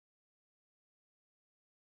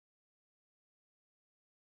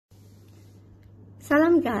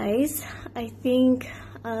Salam guys, I think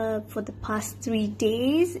for the past 3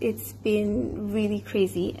 days it's been really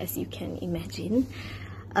crazy, as you can imagine.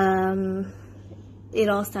 It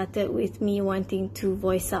all started with me wanting to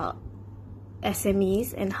voice out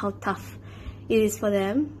SMEs and how tough it is for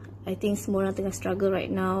them. I think semua orang tengah struggle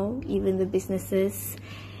right now, even the businesses.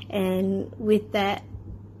 And with that,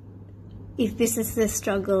 if businesses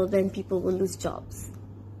struggle, then people will lose jobs.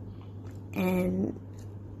 And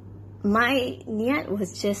my niat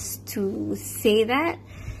was just to say that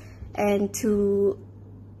and to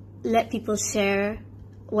let people share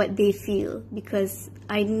what they feel, because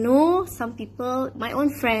I know some people, my own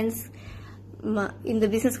friends in the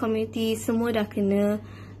business community, semua dah kena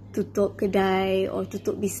tutup kedai or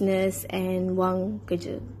tutup business and wang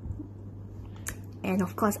kerja. And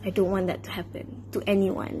of course, I don't want that to happen to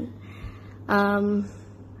anyone.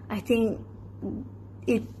 I think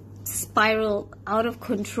it spiraled out of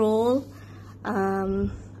control,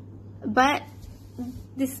 but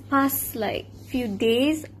this past few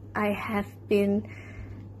days I have been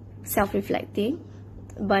self-reflecting,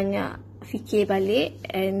 banyak fikir balik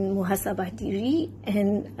and muhasabah diri,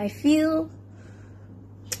 and I feel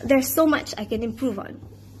there's so much I can improve on.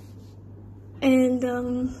 And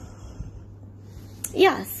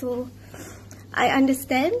so I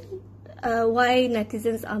understand why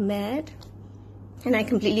netizens are mad. And I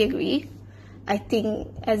completely agree. I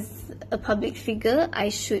think as a public figure,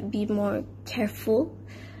 I should be more careful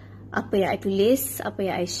apa yang I tulis, apa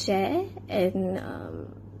yang I share, and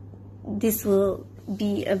this will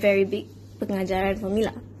be a very big pengajaran for me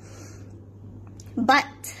lah.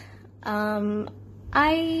 But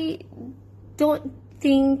I don't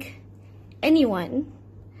think anyone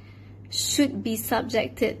should be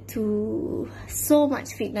subjected to so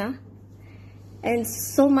much fitnah and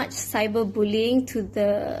so much cyberbullying to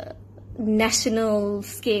the national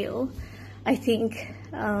scale. I think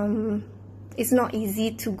it's not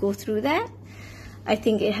easy to go through that. I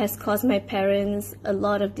think it has caused my parents a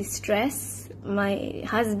lot of distress, my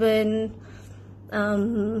husband,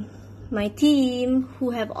 my team, who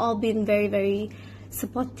have all been very, very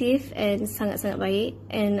supportive and sangat-sangat baik.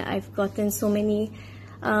 And I've gotten so many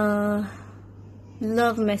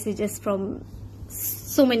love messages from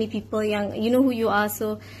so many people, yang you know who you are,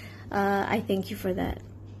 so I thank you for that.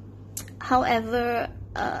 However,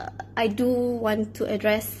 I do want to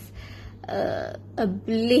address a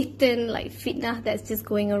blatant fitnah that's just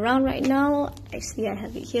going around right now. Actually, I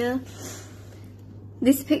have it here.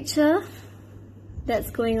 This picture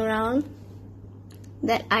that's going around,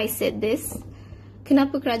 that I said this.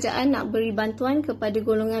 Kenapa kerajaan nak beri bantuan kepada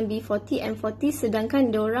golongan B40 and 40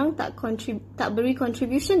 sedangkan diorang tak beri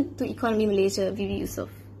contribution to economy Malaysia? Vivy Yusof.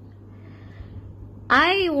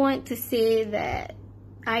 I want to say that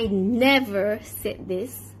I never said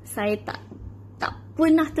this. Saya tak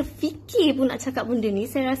pernah terfikir pun nak cakap benda ni.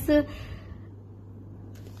 Saya rasa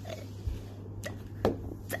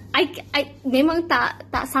I memang tak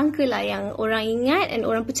sangka lah yang orang ingat and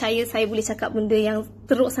orang percaya saya boleh cakap benda yang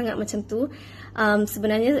teruk sangat macam tu.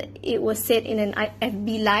 Sebenarnya it was said in an FB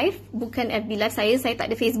live, bukan FB live saya tak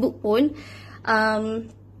ada Facebook pun.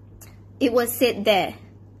 It was said there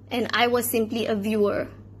and I was simply a viewer.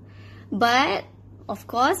 But of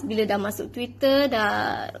course, bila dah masuk Twitter,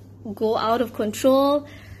 dah go out of control,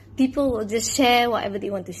 people will just share whatever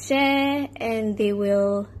they want to share and they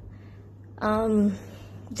will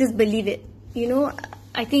just believe it. You know,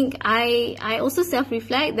 I think I also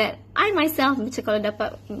self-reflect that I myself, macam kalau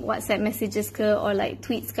dapat WhatsApp messages ke or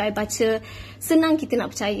tweets ke, I baca, senang kita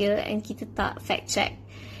nak percaya and kita tak fact check.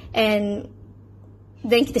 And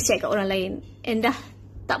then kita share kat orang lain. And dah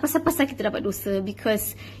tak pasal-pasal kita dapat dosa,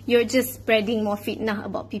 because you're just spreading more fitnah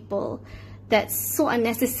about people. That's so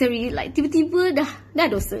unnecessary. Tiba-tiba dah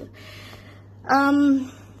dosa.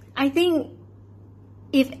 I think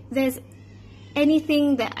if there's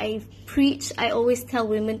anything that I preach, I always tell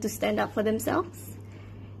women to stand up for themselves.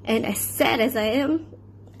 And as sad as I am,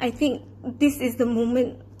 I think this is the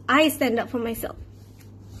moment I stand up for myself.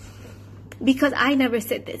 Because I never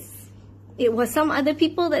said this. It was some other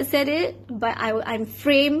people that said it, but I'm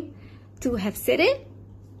framed to have said it.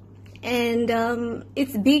 And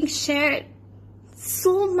it's being shared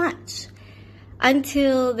so much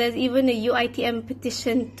until there's even a UITM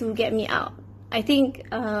petition to get me out. I think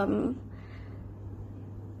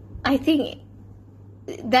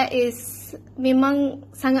that is memang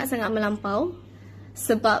sangat-sangat melampau,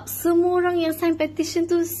 sebab semua orang yang sign petition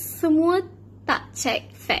tu semua tak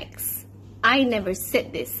check facts. I never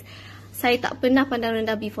said this. Saya tak pernah pandang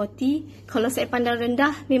rendah B40. Kalau saya pandang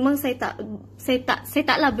rendah, memang saya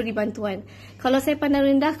taklah beri bantuan. Kalau saya pandang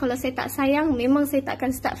rendah, kalau saya tak sayang, memang saya tak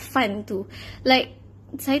akan start fund tu. Like,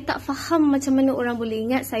 saya tak faham macam mana orang boleh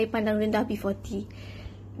ingat saya pandang rendah B40.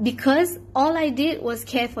 Because all I did was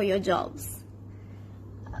care for your jobs.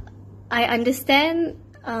 I understand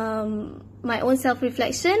my own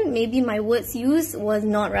self-reflection. Maybe my words used was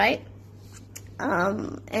not right.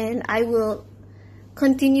 And I will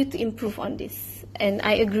continue to improve on this. And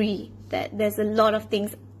I agree that there's a lot of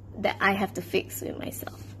things that I have to fix with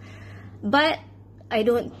myself. But I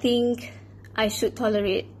don't think I should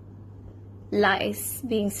tolerate lies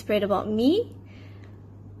being spread about me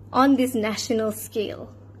on this national scale.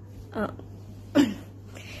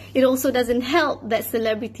 It also doesn't help that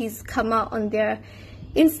celebrities come out on their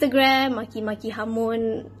Instagram, maki-maki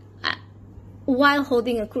hamun while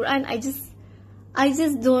holding a Quran. I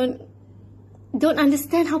just don't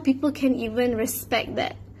understand how people can even respect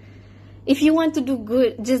that. If you want to do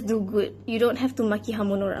good, just do good. You don't have to maki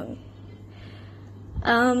hamun orang.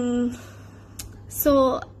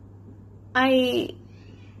 So I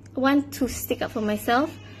want to stick up for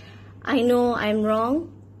myself. I know I'm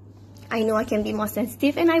wrong. I know I can be more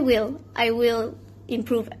sensitive, and I will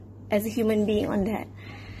improve as a human being on that.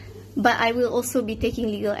 But I will also be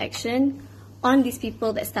taking legal action on these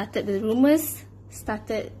people that started the rumors,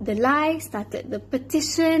 started the lie, started the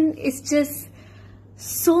petition. It's just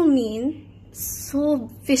so mean,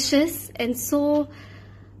 so vicious, and so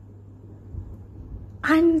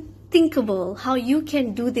unthinkable how you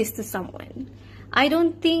can do this to someone. I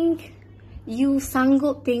don't think you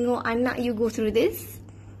sanggup tengok anak you go through this,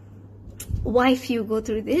 wife you go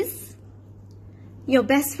through this, your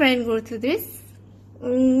best friend go through this.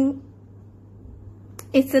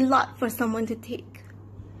 It's a lot for someone to take.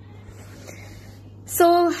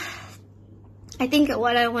 So I think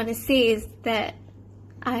what I want to say is that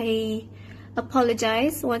I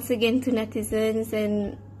apologize once again to netizens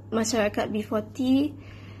and masyarakat B40,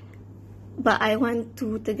 but I want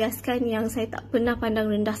to tegaskan yang saya tak pernah pandang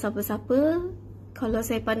rendah siapa-siapa. Kalau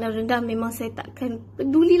saya pandang rendah, memang saya takkan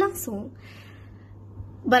peduli langsung.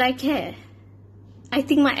 But I care. I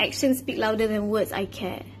think my actions speak louder than words. I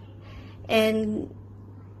care. And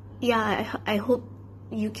yeah, I hope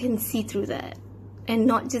you can see through that and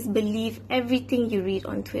not just believe everything you read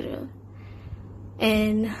on Twitter.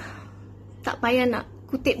 And tak payah nak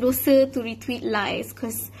kutip dosa to retweet lies,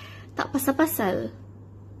 because tak pasal-pasal.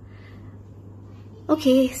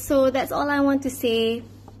 Okay, so that's all I want to say.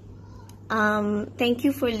 Thank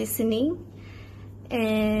you for listening,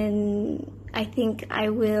 and I think I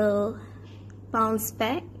will bounce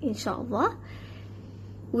back, inshallah,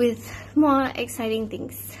 with more exciting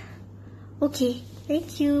things. Okay,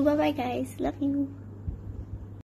 thank you. Bye bye, guys. Love you.